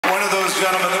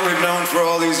gentleman that we've known for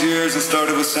all these years. It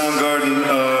started with Soundgarden,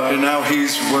 and now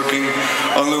he's working,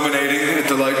 illuminating at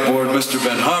the light board, Mr.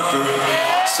 Ben Harper.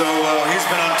 So he's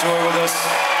been on tour with us,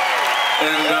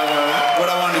 and what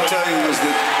I wanted to tell you was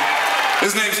that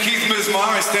his name's Keith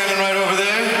Mismar. He's standing right over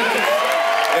there,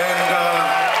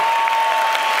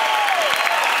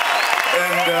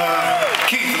 and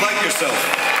Keith, like yourself.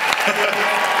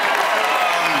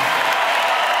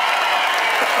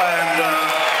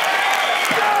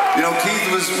 You know, Keith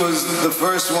was the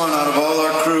first one out of all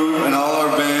our crew and all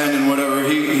our band and whatever.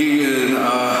 He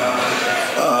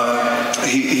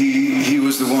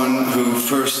was the one who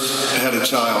first had a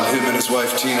child. Him and his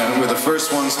wife Tina were the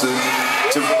first ones to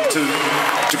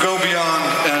go beyond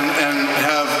and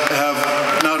have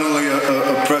not only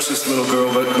a precious little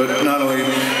girl, but not only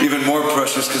even more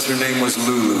precious because her name was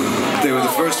Lulu. They were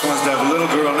the first ones to have a little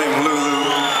girl named Lulu.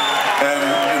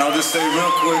 And I'll just say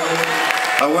real quick,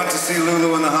 I went to see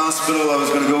Lulu in the hospital. I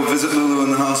was going to go visit Lulu in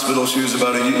the hospital. She was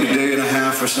about a day and a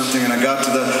half or something, and I got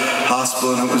to the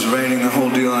hospital and it was raining, the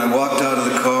whole deal, and I walked out of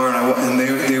the car and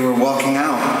they were walking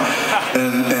out.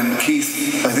 And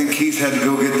Keith, I think Keith had to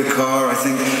go get the car. I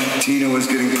think Tina was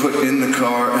getting put in the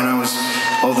car, and I was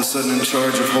all of a sudden in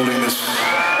charge of holding this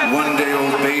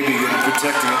one-day-old baby and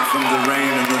protecting it from the rain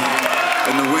and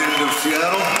the wind of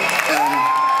Seattle.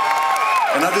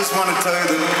 And I just want to tell you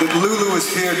that Lulu is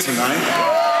here tonight.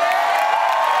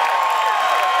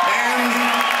 And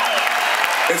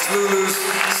it's Lulu's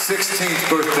 16th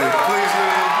birthday. Please,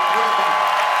 Lulu.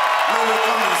 Lulu,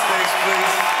 come to the stage,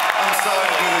 please. I'm sorry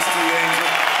to do this to you, Angel.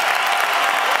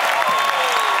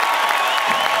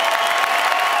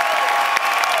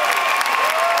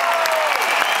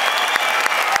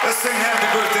 Let's sing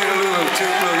happy birthday to Lulu, too.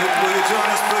 Will you join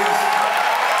us, please?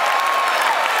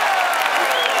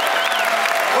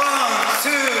 1, 2,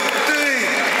 3.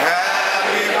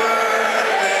 Happy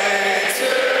birthday to you. Happy birthday to you.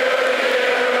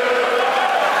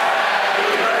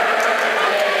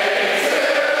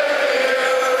 Happy birthday, dear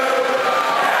Lulu. Happy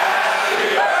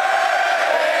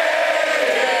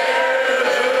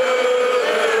birthday to you.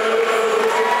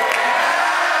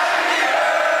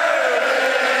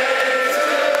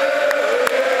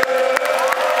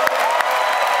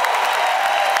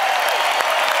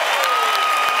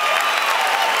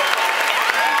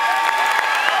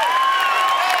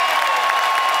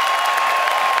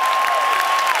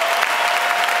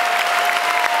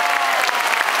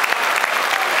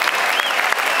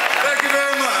 Thank you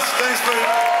very much. Thanks for...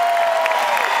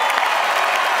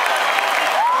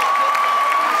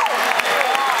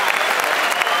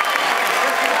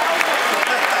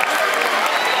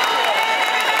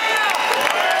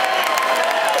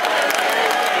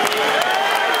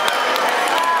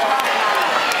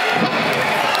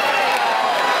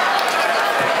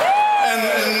 And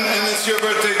it's your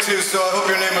birthday too, so I hope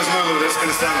your name was Lulu. That's going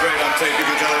to sound great on tape. You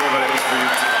can tell everybody it was for you.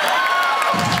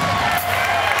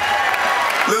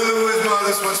 Lulu Ismar,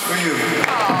 this one's for you.